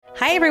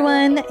Hi,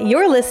 everyone.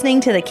 You're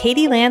listening to the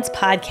Katie Lance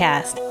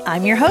Podcast.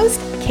 I'm your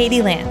host,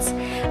 Katie Lance.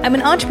 I'm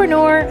an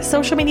entrepreneur,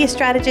 social media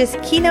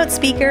strategist, keynote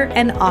speaker,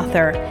 and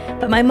author.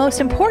 But my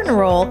most important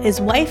role is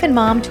wife and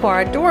mom to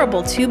our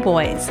adorable 2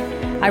 boys.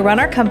 I run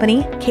our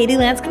company, Katie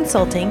Lance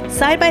Consulting,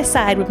 side by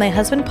side with my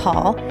husband,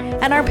 Paul,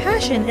 and our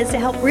passion is to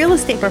help real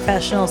estate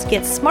professionals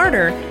get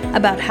smarter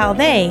about how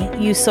they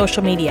use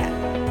social media.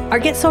 Our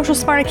Get Social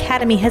Smart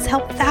Academy has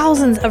helped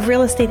thousands of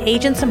real estate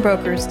agents and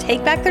brokers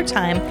take back their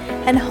time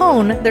and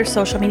hone their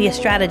social media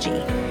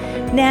strategy.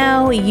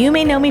 Now, you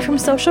may know me from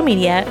social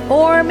media,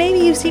 or maybe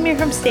you've seen me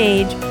from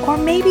stage, or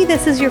maybe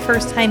this is your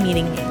first time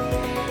meeting me.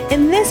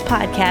 In this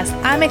podcast,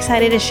 I'm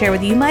excited to share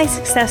with you my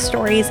success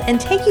stories and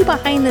take you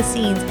behind the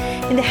scenes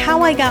into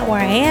how I got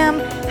where I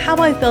am, how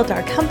I've built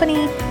our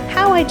company,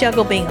 how I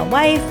juggle being a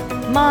wife,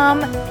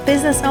 mom,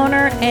 business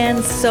owner,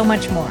 and so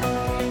much more.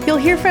 You'll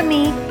hear from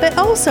me, but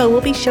also we'll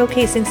be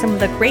showcasing some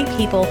of the great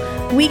people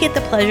we get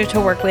the pleasure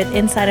to work with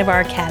inside of our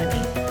academy.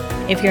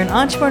 If you're an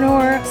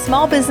entrepreneur,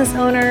 small business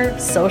owner,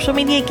 social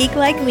media geek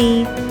like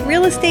me,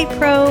 real estate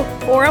pro,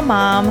 or a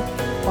mom,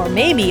 or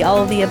maybe all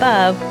of the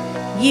above,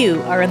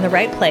 you are in the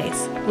right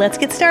place. Let's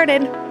get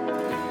started.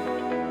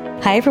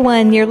 Hi,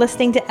 everyone. You're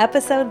listening to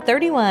episode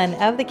 31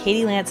 of the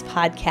Katie Lance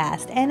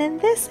Podcast. And in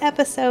this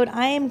episode,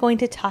 I am going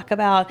to talk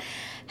about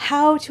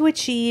how to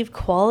achieve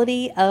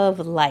quality of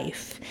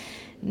life.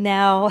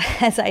 Now,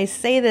 as I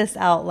say this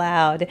out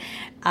loud,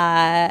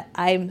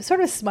 I'm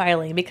sort of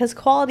smiling because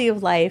quality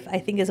of life, I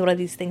think, is one of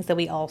these things that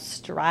we all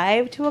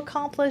strive to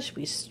accomplish.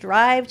 We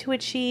strive to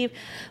achieve.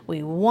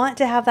 We want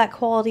to have that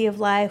quality of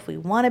life. We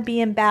want to be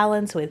in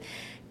balance with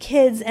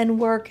kids and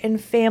work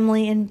and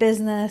family and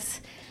business.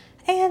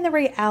 And the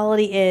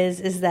reality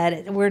is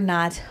that we're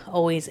not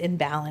always in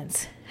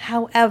balance.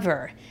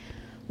 However,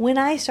 when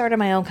I started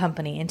my own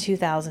company in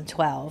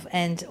 2012,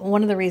 and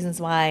one of the reasons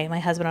why my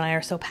husband and I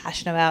are so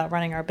passionate about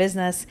running our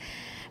business,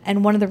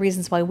 and one of the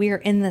reasons why we are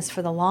in this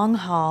for the long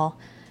haul,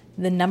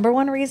 the number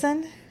one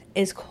reason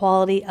is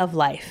quality of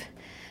life.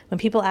 When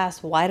people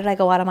ask, why did I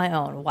go out on my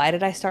own? Why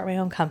did I start my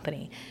own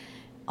company?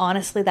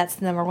 Honestly, that's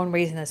the number one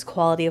reason is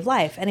quality of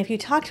life. And if you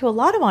talk to a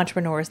lot of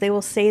entrepreneurs, they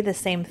will say the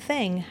same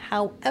thing.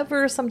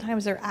 However,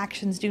 sometimes their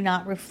actions do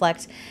not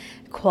reflect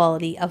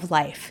quality of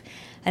life.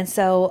 And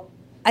so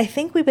I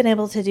think we've been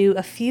able to do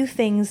a few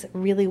things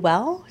really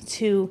well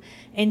to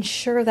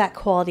ensure that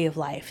quality of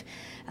life.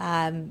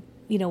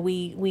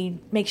 We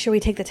make sure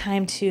we take the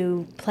time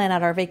to plan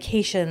out our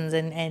vacations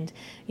and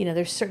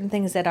there's certain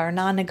things that are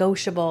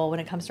non-negotiable when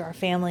it comes to our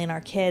family and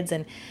our kids.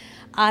 And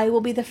I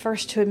will be the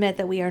first to admit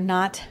that we are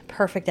not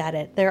perfect at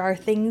it. There are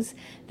things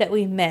that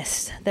we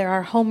miss. There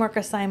are homework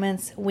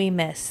assignments we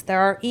miss. There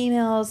are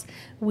emails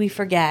we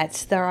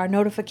forget. There are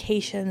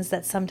notifications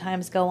that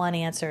sometimes go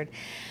unanswered.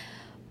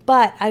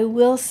 But I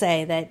will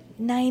say that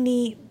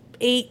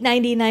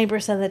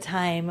 99% of the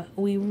time,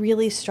 we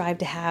really strive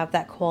to have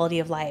that quality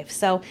of life.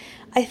 So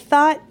I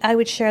thought I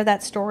would share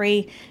that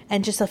story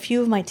and just a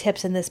few of my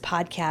tips in this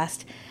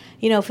podcast.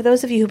 For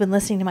those of you who've been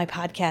listening to my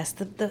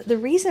podcast, the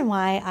reason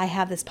why I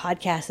have this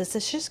podcast is to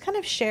just kind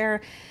of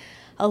share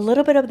a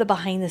little bit of the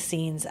behind the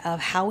scenes of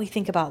how we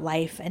think about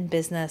life and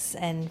business,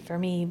 and for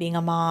me being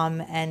a mom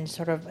and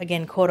sort of,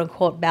 again, quote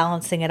unquote,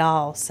 balancing it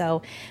all.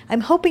 So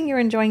I'm hoping you're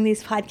enjoying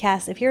these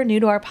podcasts. If you're new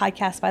to our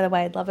podcast, by the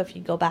way, I'd love if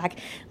you go back,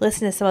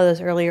 listen to some of those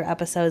earlier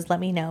episodes, let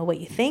me know what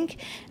you think,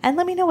 and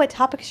let me know what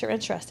topics you're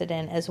interested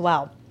in as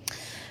well.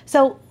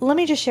 So let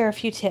me just share a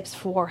few tips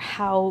for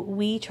how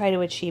we try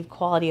to achieve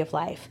quality of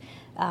life.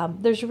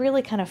 There's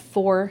really kind of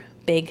 4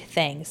 big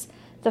things.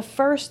 The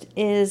first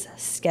is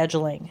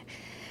scheduling.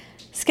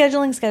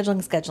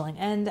 Scheduling.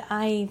 And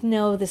I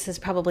know this is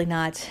probably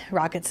not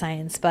rocket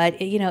science, but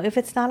if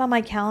it's not on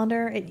my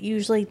calendar, it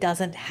usually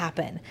doesn't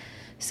happen.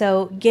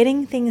 So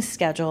getting things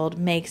scheduled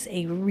makes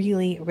a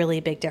really,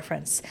 really big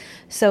difference.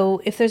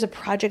 So if there's a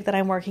project that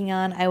I'm working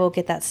on, I will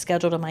get that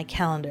scheduled on my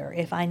calendar.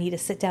 If I need to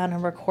sit down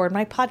and record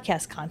my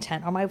podcast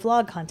content or my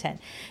vlog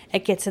content,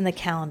 it gets in the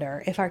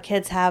calendar. If our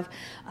kids have,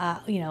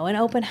 an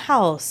open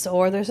house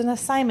or there's an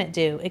assignment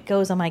due, it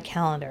goes on my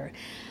calendar.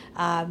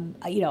 I'm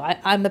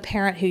the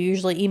parent who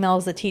usually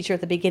emails the teacher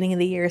at the beginning of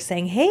the year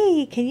saying,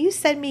 hey, can you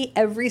send me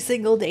every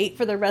single date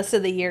for the rest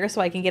of the year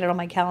so I can get it on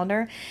my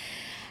calendar?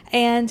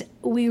 And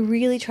we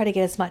really try to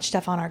get as much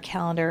stuff on our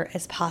calendar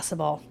as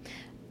possible.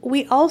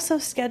 We also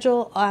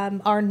schedule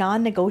our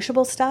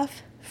non-negotiable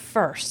stuff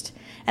first.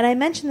 And I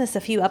mentioned this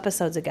a few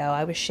episodes ago.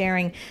 I was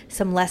sharing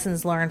some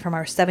lessons learned from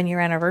our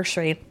 7-year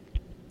anniversary.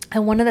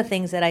 And one of the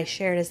things that I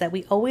shared is that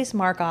we always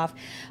mark off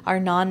our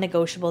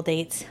non-negotiable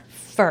dates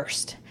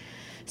first.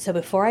 So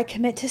before I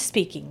commit to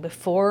speaking,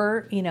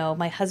 before,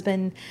 my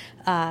husband,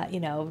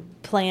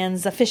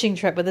 plans a fishing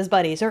trip with his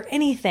buddies or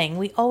anything,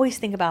 we always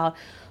think about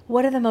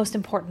what are the most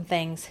important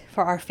things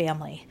for our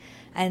family.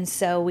 And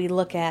so we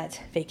look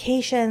at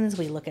vacations,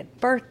 we look at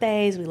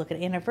birthdays, we look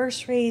at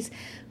anniversaries.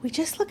 We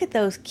just look at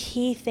those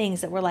key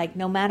things that we're like,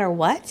 no matter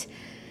what,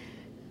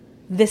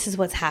 this is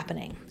what's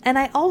happening. And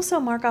I also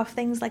mark off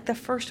things like the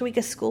first week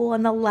of school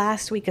and the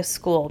last week of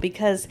school,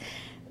 because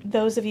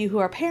those of you who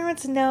are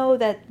parents know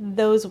that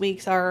those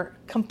weeks are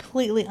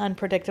completely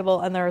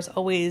unpredictable and there's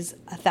always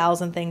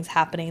 1,000 things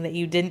happening that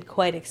you didn't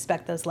quite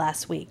expect those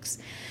last weeks.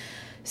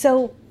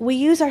 So we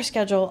use our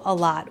schedule a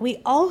lot.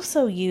 We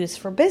also use,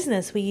 for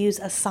business, we use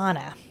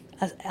Asana,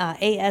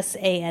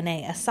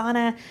 A-S-A-N-A.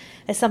 Asana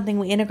is something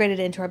we integrated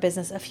into our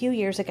business a few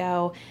years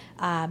ago.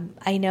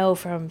 I know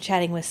from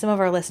chatting with some of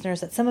our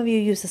listeners that some of you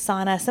use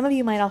Asana. Some of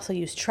you might also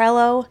use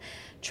Trello.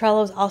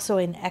 Trello is also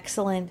an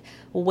excellent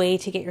way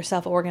to get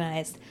yourself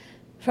organized.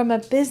 From a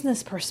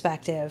business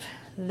perspective,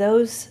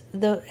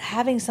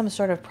 having some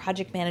sort of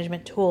project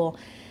management tool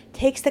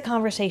takes the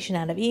conversation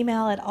out of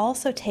email. It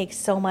also takes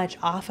so much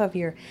off of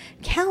your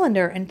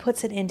calendar and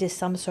puts it into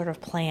some sort of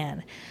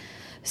plan.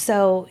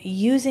 So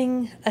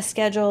using a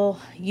schedule,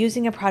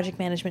 using a project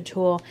management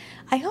tool.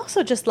 I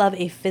also just love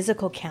a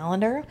physical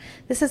calendar.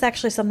 This is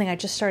actually something I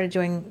just started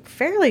doing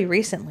fairly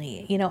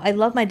recently. I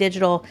love my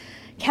digital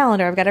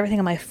calendar. I've got everything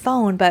on my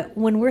phone, but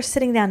when we're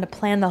sitting down to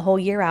plan the whole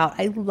year out,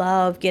 I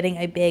love getting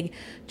a big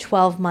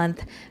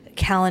 12-month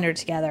calendar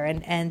together.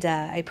 And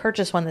I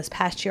purchased one this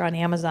past year on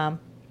Amazon.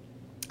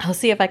 I'll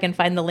see if I can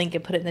find the link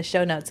and put it in the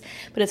show notes.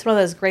 But it's one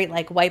of those great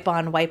wipe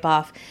on, wipe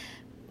off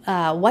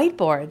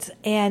whiteboards.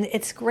 And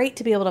it's great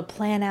to be able to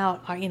plan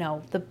out our,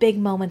 the big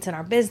moments in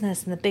our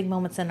business and the big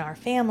moments in our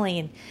family.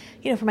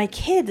 And, for my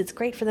kids, it's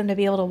great for them to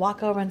be able to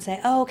walk over and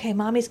say, oh, okay,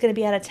 mommy's going to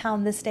be out of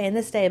town this day and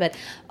this day, but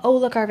oh,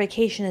 look, our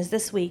vacation is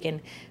this week,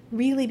 and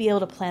really be able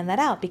to plan that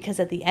out, because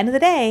at the end of the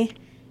day,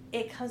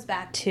 it comes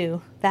back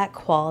to that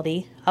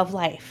quality of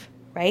life,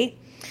 right?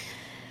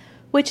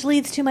 Which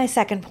leads to my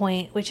second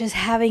point, which is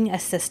having a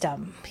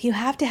system. You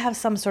have to have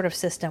some sort of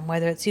system,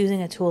 whether it's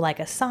using a tool like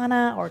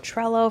Asana or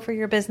Trello for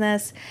your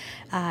business.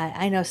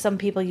 I know some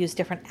people use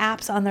different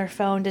apps on their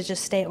phone to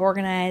just stay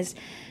organized.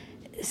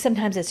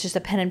 Sometimes it's just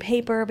a pen and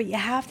paper, but you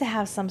have to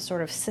have some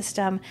sort of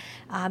system,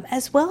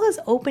 as well as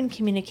open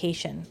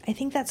communication. I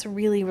think that's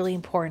really, really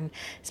important,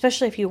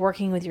 especially if you're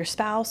working with your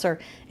spouse, or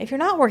if you're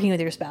not working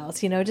with your spouse,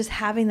 just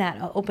having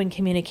that open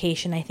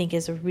communication, I think,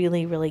 is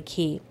really, really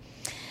key.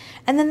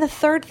 And then the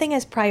third thing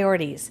is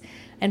priorities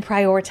and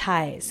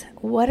prioritize.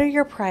 What are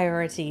your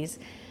priorities?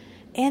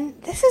 And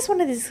this is one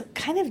of these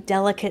kind of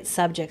delicate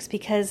subjects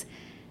because,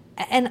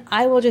 and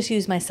I will just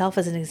use myself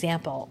as an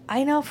example.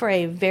 I know for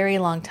a very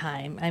long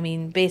time,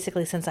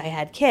 basically since I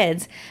had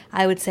kids,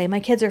 I would say my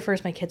kids are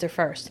first, my kids are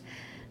first.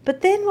 But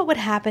then what would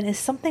happen is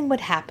something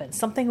would happen.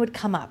 Something would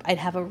come up. I'd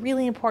have a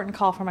really important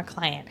call from a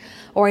client,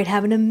 or I'd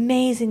have an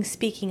amazing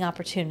speaking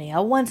opportunity,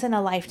 a once in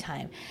a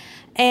lifetime.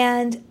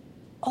 And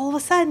all of a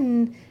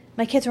sudden,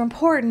 my kids are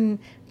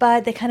important,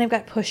 but they kind of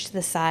got pushed to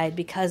the side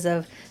because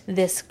of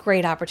this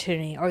great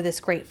opportunity or this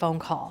great phone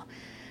call.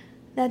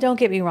 Now, don't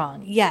get me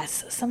wrong.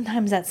 Yes,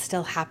 sometimes that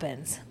still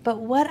happens. But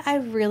what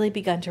I've really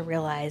begun to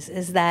realize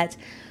is that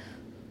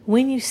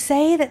when you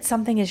say that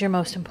something is your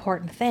most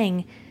important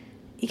thing,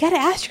 you got to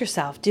ask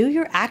yourself, do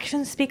your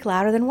actions speak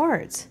louder than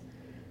words?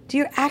 Do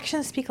your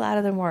actions speak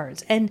louder than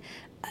words? And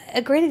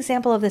a great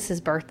example of this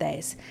is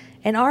birthdays.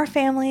 In our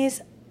families,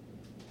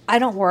 I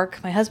don't work.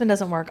 My husband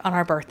doesn't work on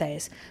our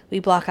birthdays. We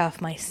block off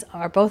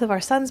both of our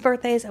sons'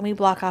 birthdays, and we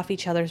block off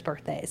each other's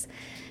birthdays.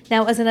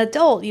 Now, as an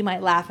adult, you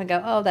might laugh and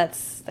go, oh,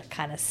 that's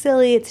kind of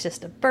silly. It's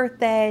just a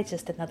birthday. It's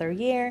just another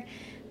year.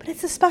 But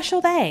it's a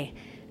special day.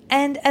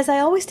 And as I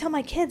always tell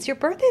my kids, your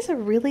birthday is a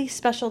really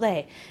special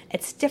day.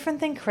 It's different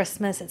than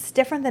Christmas. It's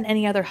different than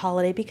any other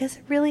holiday because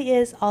it really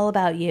is all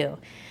about you.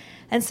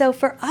 And so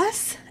for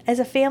us as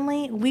a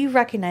family, we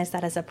recognize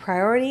that as a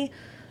priority.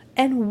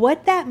 And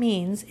what that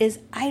means is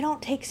I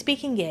don't take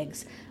speaking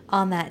gigs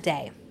on that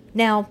day.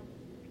 Now,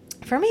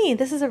 for me,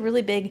 this is a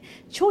really big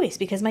choice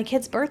because my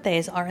kids'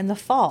 birthdays are in the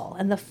fall,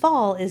 and the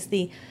fall is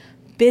the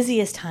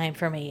busiest time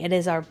for me. It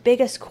is our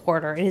biggest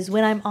quarter. It is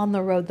when I'm on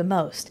the road the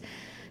most.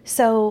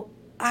 So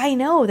I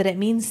know that it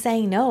means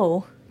saying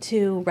no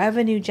to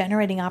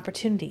revenue-generating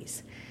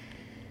opportunities.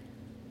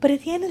 But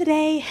at the end of the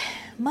day,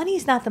 money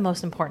is not the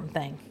most important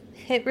thing.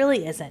 It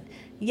really isn't.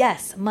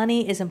 Yes,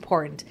 money is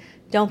important.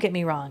 Don't get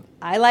me wrong.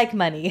 I like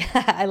money.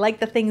 I like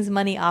the things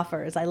money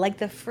offers. I like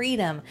the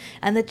freedom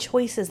and the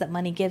choices that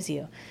money gives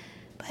you.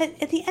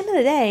 But at the end of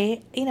the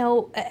day,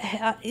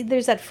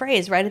 there's that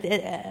phrase, right?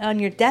 On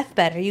your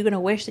deathbed, are you going to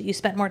wish that you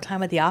spent more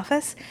time at the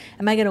office?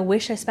 Am I going to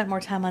wish I spent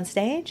more time on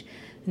stage?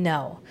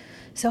 No.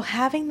 So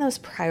having those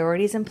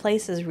priorities in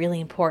place is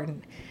really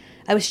important.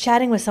 I was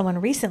chatting with someone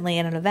recently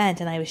at an event,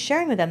 and I was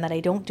sharing with them that I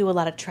don't do a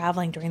lot of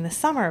traveling during the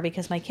summer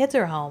because my kids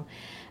are home.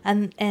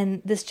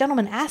 And this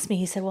gentleman asked me,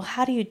 he said, well,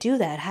 how do you do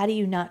that? How do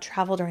you not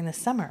travel during the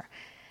summer?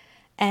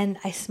 And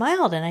I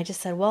smiled and I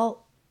just said,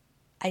 well,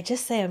 I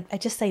just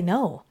say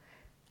no.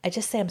 I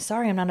just say, I'm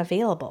sorry, I'm not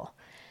available.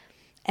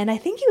 And I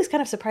think he was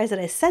kind of surprised that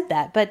I said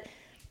that, but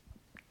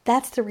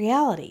that's the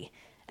reality.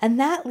 And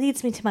that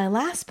leads me to my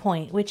last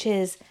point, which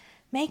is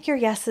make your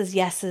yeses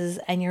yeses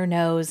and your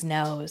noes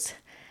noes.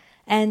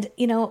 And,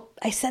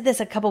 I said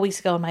this a couple weeks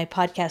ago in my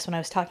podcast when I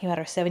was talking about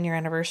our 7-year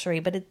anniversary,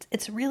 but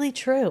it's really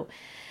true.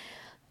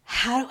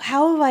 How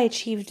have I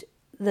achieved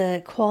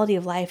the quality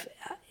of life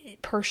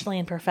personally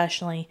and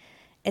professionally?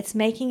 It's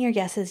making your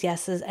yeses,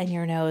 yeses, and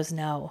your no's,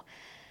 no.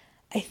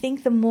 I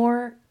think the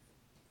more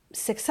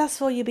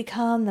successful you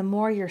become, the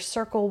more your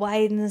circle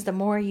widens, the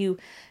more the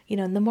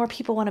more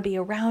people want to be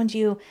around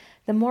you,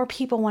 the more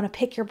people want to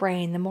pick your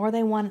brain, the more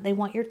they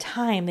want your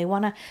time. They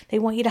want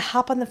you to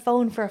hop on the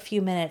phone for a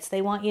few minutes.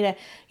 They want you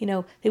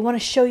to, they want to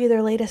show you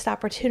their latest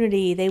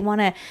opportunity. They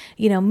want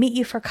to, meet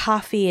you for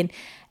coffee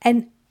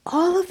and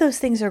all of those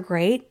things are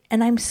great.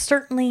 And I'm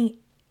certainly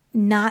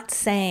not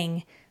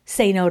saying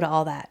say no to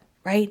all that,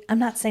 right? I'm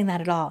not saying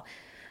that at all.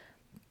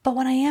 But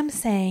what I am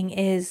saying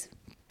is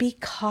be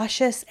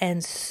cautious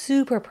and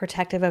super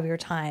protective of your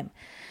time,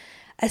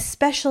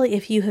 especially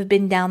if you have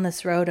been down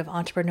this road of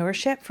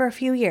entrepreneurship for a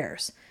few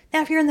years.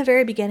 Now, if you're in the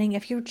very beginning,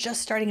 if you're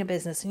just starting a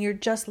business and you're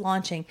just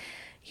launching,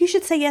 you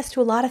should say yes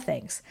to a lot of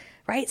things,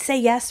 right? Say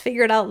yes,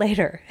 figure it out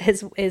later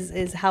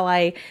is how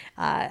I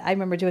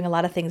remember doing a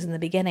lot of things in the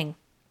beginning.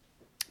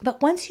 But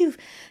once you've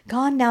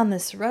gone down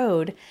this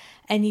road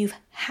and you've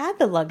had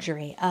the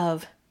luxury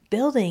of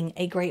building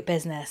a great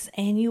business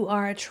and you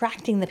are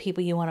attracting the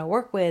people you want to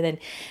work with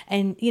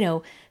and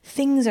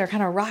things are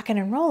kind of rocking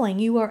and rolling,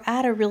 you are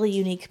at a really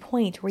unique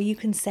point where you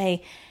can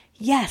say,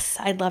 yes,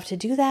 I'd love to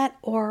do that,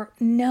 or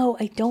no,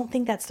 I don't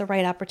think that's the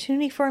right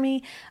opportunity for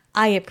me.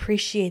 I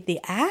appreciate the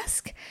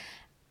ask,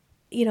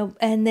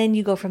 and then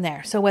you go from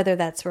there. So whether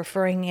that's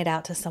referring it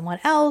out to someone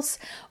else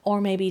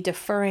or maybe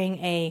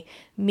deferring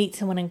meet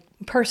someone in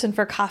person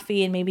for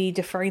coffee and maybe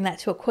deferring that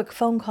to a quick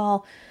phone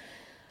call,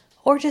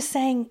 or just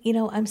saying,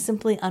 I'm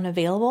simply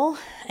unavailable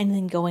and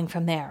then going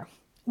from there.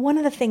 One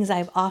of the things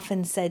I've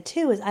often said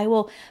too is I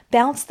will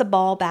bounce the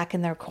ball back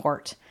in their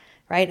court,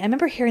 right? I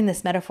remember hearing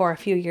this metaphor a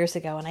few years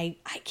ago and I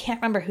can't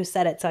remember who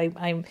said it. So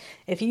I'm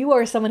if you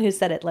are someone who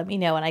said it, let me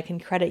know and I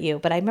can credit you.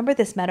 But I remember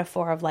this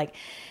metaphor of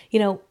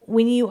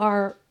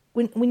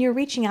when you're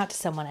reaching out to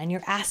someone and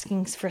you're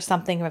asking for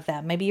something of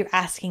them, maybe you're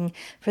asking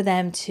for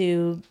them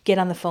to get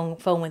on the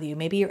phone with you.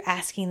 Maybe you're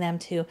asking them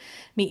to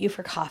meet you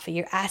for coffee.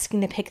 You're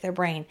asking to pick their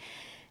brain.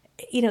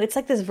 It's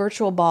like this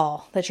virtual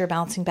ball that you're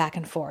bouncing back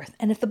and forth.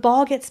 And if the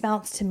ball gets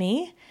bounced to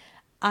me,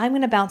 I'm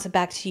going to bounce it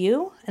back to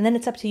you. And then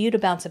it's up to you to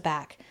bounce it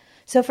back.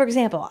 So for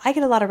example, I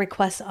get a lot of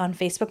requests on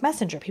Facebook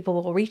Messenger. People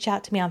will reach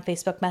out to me on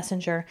Facebook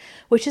Messenger,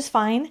 which is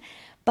fine.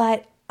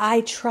 But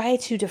I try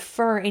to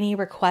defer any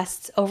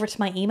requests over to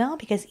my email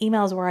because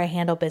email is where I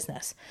handle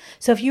business.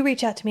 So if you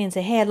reach out to me and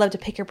say, hey, I'd love to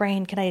pick your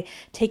brain. Can I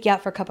take you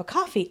out for a cup of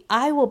coffee?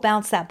 I will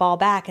bounce that ball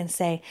back and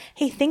say,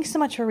 hey, thanks so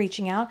much for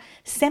reaching out.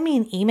 Send me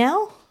an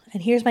email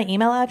and here's my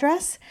email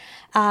address.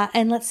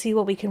 And let's see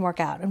what we can work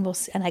out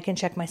and I can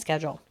check my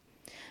schedule.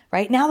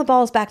 Right now the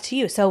ball is back to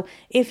you. So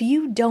if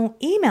you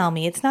don't email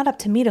me, it's not up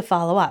to me to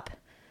follow up,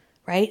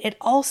 right? It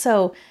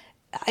also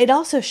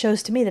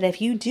shows to me that if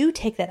you do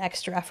take that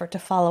extra effort to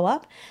follow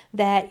up,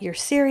 that you're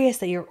serious,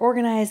 that you're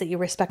organized, that you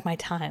respect my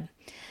time.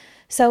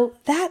 So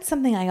that's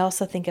something I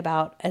also think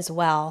about as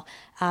well.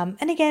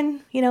 And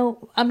again,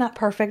 I'm not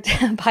perfect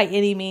by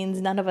any means.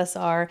 None of us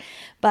are.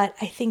 But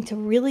I think to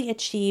really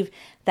achieve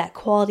that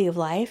quality of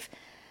life,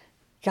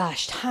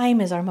 gosh,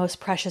 time is our most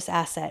precious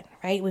asset,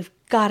 right? We've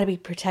got to be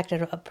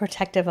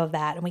protective of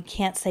that. And we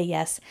can't say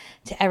yes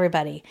to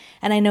everybody.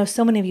 And I know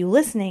so many of you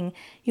listening,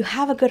 you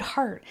have a good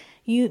heart.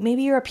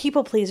 Maybe you're a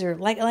people pleaser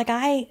like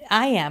I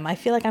am. I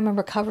feel like I'm a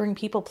recovering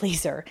people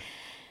pleaser.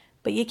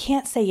 But you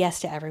can't say yes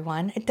to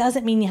everyone. It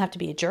doesn't mean you have to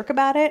be a jerk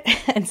about it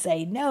and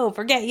say, no,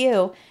 forget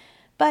you.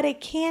 But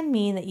it can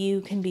mean that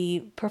you can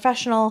be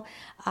professional,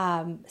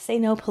 say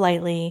no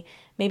politely.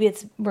 Maybe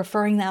it's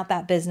referring out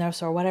that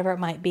business or whatever it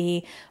might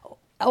be.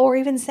 Or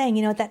even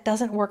saying, that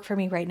doesn't work for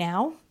me right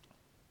now.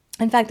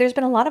 In fact, there's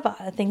been a lot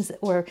of things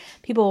where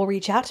people will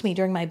reach out to me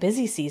during my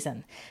busy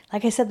season.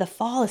 Like I said, the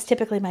fall is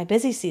typically my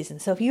busy season.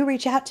 So if you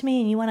reach out to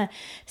me and you want to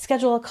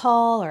schedule a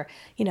call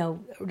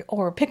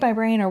or pick my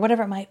brain or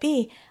whatever it might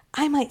be,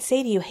 I might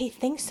say to you, hey,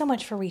 thanks so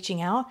much for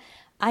reaching out.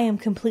 I am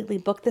completely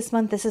booked this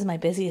month. This is my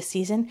busiest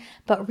season,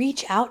 but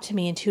reach out to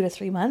me in 2 to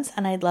 3 months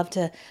and I'd love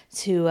to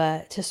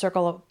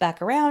circle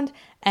back around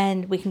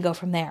and we can go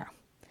from there.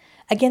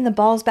 Again, the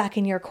ball's back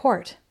in your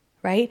court.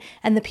 Right?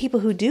 And the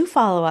people who do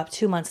follow up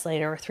 2 months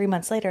later or 3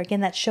 months later,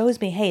 again, that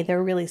shows me, hey,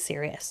 they're really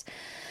serious.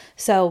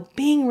 So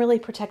being really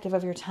protective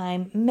of your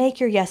time, make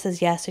your yeses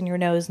yes and your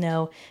no's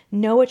no.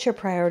 Know what your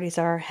priorities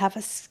are, have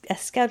a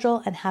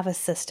schedule and have a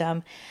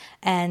system.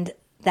 And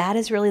that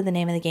is really the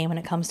name of the game when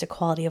it comes to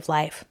quality of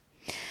life.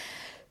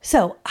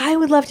 So I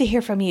would love to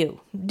hear from you.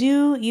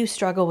 Do you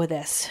struggle with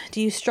this? Do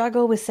you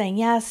struggle with saying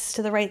yes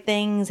to the right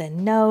things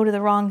and no to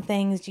the wrong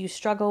things? Do you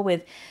struggle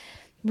with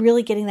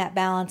really getting that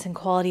balance and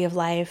quality of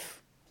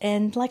life?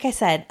 And like I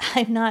said,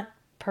 I'm not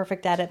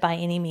perfect at it by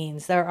any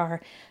means. There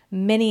are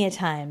many a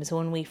times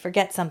when we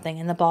forget something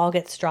and the ball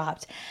gets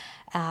dropped.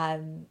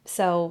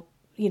 So,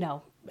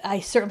 I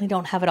certainly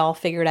don't have it all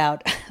figured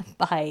out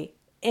by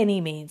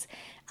any means.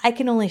 I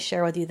can only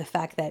share with you the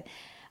fact that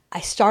I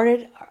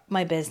started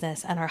my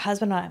business and my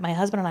husband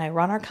and I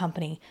run our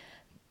company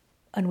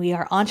and we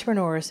are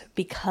entrepreneurs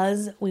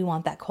because we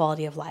want that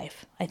quality of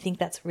life. I think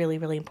that's really,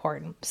 really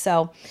important.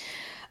 So,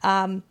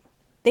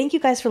 thank you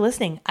guys for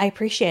listening. I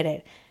appreciate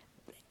it.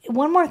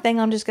 one more thing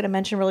I'm just going to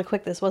mention really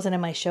quick. This wasn't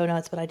in my show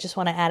notes, but I just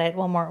want to add it.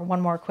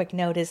 One more quick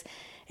note is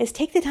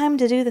take the time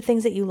to do the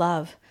things that you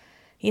love.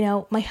 You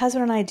know, my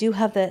husband and I do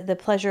have the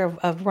pleasure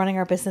of running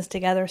our business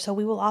together. So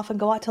we will often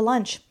go out to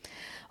lunch,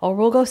 or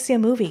we'll go see a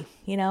movie,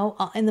 you know,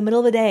 in the middle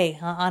of the day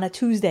on a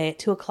Tuesday at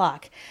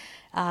 2:00.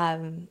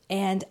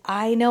 And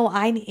I know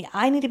I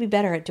need to be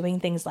better at doing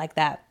things like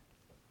that.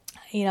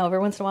 You know, every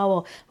once in a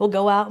while we'll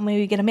go out and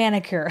maybe get a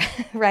manicure,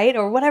 right?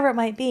 Or whatever it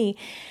might be.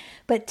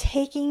 But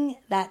taking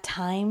that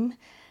time,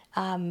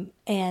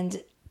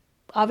 and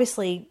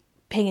obviously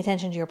paying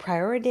attention to your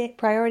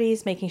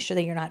priorities, making sure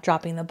that you're not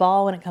dropping the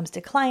ball when it comes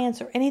to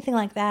clients or anything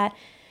like that.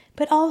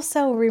 But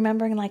also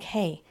remembering like,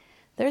 hey,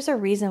 there's a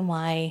reason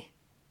why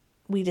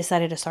we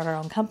decided to start our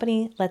own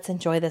company. Let's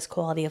enjoy this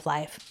quality of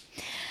life.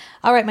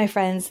 All right, my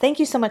friends, thank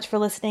you so much for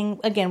listening.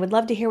 Again, would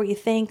love to hear what you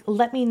think.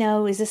 Let me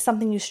know, is this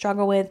something you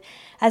struggle with?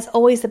 As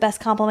always, the best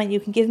compliment you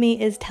can give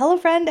me is tell a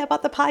friend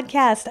about the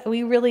podcast.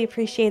 We really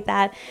appreciate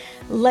that.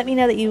 Let me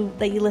know that you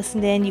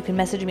listened in. You can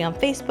message me on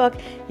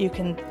Facebook. You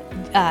can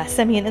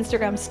send me an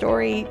Instagram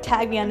story,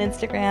 tag me on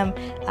Instagram.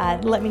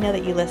 Let me know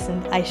that you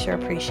listened. I sure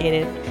appreciate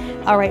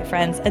it. All right,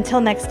 friends,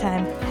 until next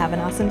time, have an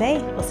awesome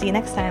day. We'll see you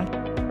next time.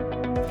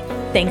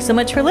 Thanks so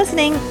much for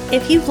listening.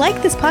 If you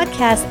like this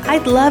podcast,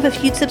 I'd love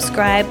if you'd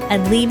subscribe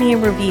and leave me a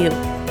review.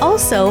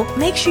 Also,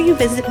 make sure you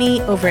visit me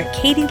over at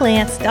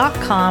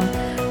katielance.com,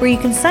 where you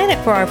can sign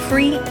up for our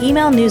free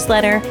email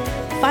newsletter,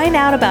 find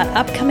out about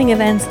upcoming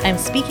events I'm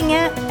speaking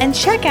at, and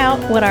check out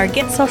what our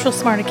Get Social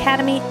Smart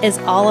Academy is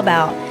all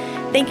about.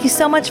 Thank you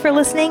so much for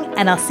listening,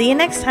 and I'll see you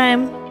next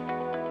time.